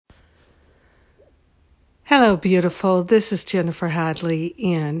Hello, beautiful. This is Jennifer Hadley,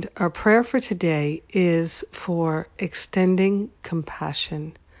 and our prayer for today is for extending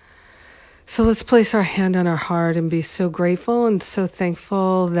compassion. So let's place our hand on our heart and be so grateful and so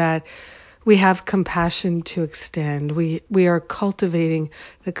thankful that we have compassion to extend. We are cultivating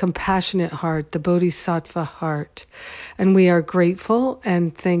the compassionate heart, the bodhisattva heart, and we are grateful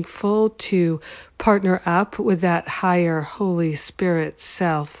and thankful to partner up with that higher Holy Spirit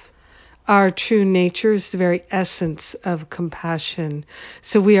self. Our true nature is the very essence of compassion.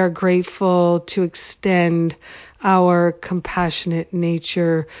 So we are grateful to extend our compassionate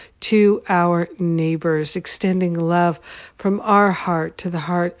nature to our neighbors, extending love from our heart to the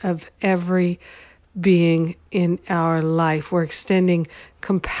heart of every being in our life. We're extending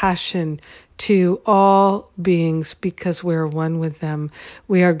compassion to all beings because we're one with them.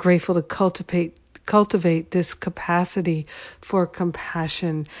 We are grateful to cultivate this capacity for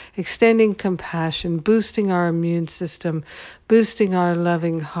compassion, extending compassion, boosting our immune system, boosting our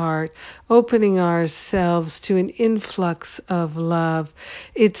loving heart, opening ourselves to an influx of love.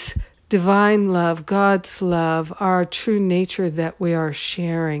 It's divine love, God's love, our true nature that we are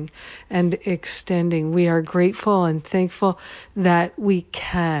sharing and extending. We are grateful and thankful that we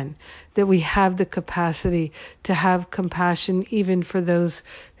have the capacity to have compassion even for those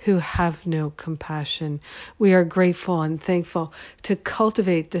who have no compassion. We are grateful and thankful to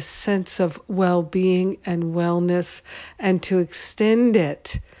cultivate this sense of well-being and wellness and to extend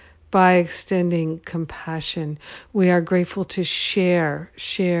it by extending compassion. We are grateful to share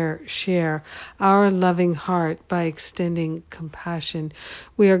our loving heart by extending compassion.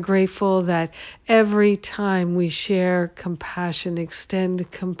 We are grateful that every time we share compassion,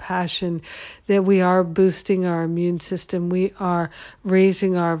 extend compassion, that we are boosting our immune system. We are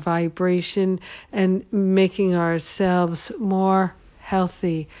raising our vibration and making ourselves more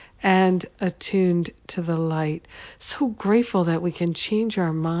healthy and attuned to the light. So grateful that we can change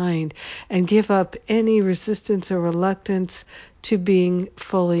our mind and give up any resistance or reluctance to being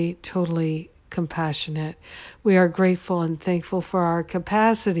fully, totally compassionate. We are grateful and thankful for our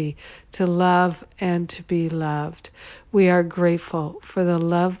capacity to love and to be loved. We are grateful for the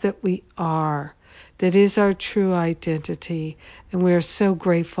love that we are. That is our true identity, and we are so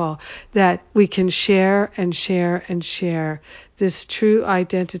grateful that we can share this true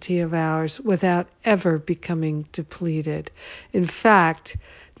identity of ours without ever becoming depleted. In fact,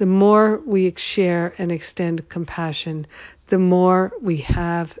 the more we share and extend compassion, the more we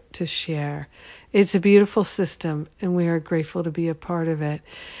have to share. It's a beautiful system, and we are grateful to be a part of it.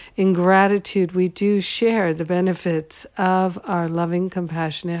 In gratitude, we do share the benefits of our loving,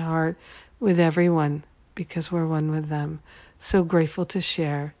 compassionate heart with everyone because we're one with them. So grateful to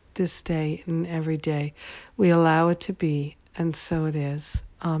share this day and every day. We allow it to be, and so it is.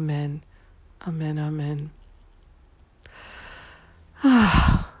 Amen. Amen. Amen.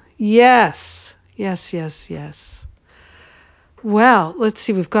 Yes. Well, let's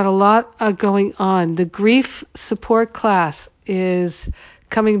see. We've got a lot going on. The grief support class is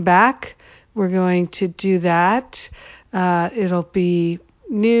coming back. We're going to do that. It'll be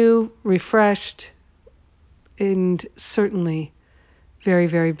new, refreshed, and certainly very,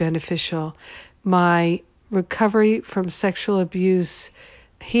 very beneficial. My recovery from sexual abuse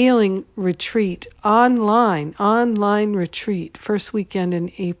healing retreat, online retreat, first weekend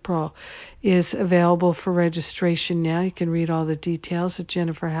in April, is available for registration now. You can read all the details at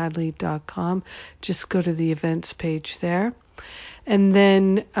jenniferhadley.com. Just go to the events page there. And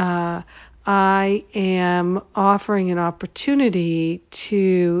then I am offering an opportunity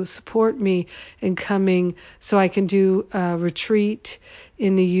to support me in coming so I can do a retreat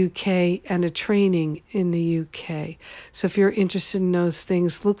in the UK and a training in the UK. So if you're interested in those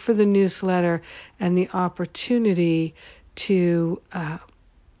things, look for the newsletter and the opportunity to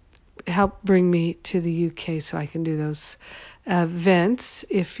help bring me to the UK so I can do those events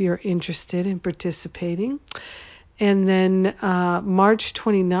if you're interested in participating. And then March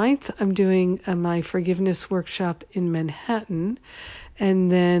 29th, I'm doing my forgiveness workshop in Manhattan.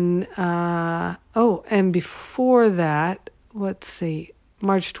 And then, and before that, let's see,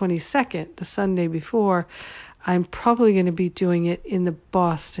 March 22nd, the Sunday before, I'm probably going to be doing it in the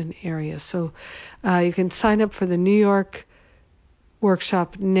Boston area. So you can sign up for the New York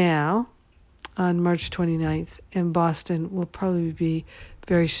workshop now on March 29th, and Boston will probably be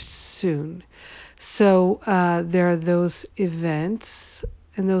very soon. So there are those events,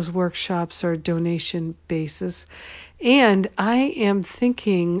 and those workshops are donation basis. And I am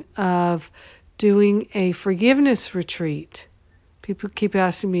thinking of doing a forgiveness retreat. People keep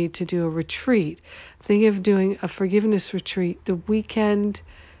asking me to do a retreat. I'm thinking of doing a forgiveness retreat the weekend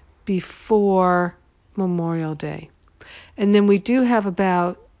before Memorial Day. And then we do have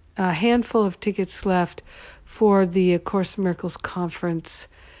about a handful of tickets left for the A Course in Miracles conference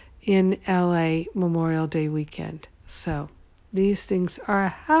in LA Memorial Day weekend. So these things are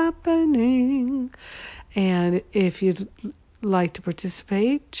happening. And if you'd like to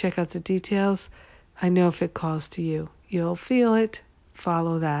participate, check out the details. I know if it calls to you, you'll feel it.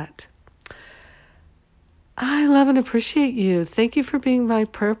 Follow that. I love and appreciate you. Thank you for being my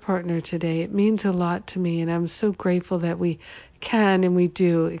prayer partner today. It means a lot to me, and I'm so grateful that we can and we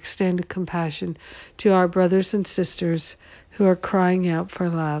do extend compassion to our brothers and sisters who are crying out for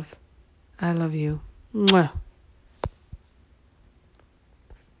love. I love you. Mwah.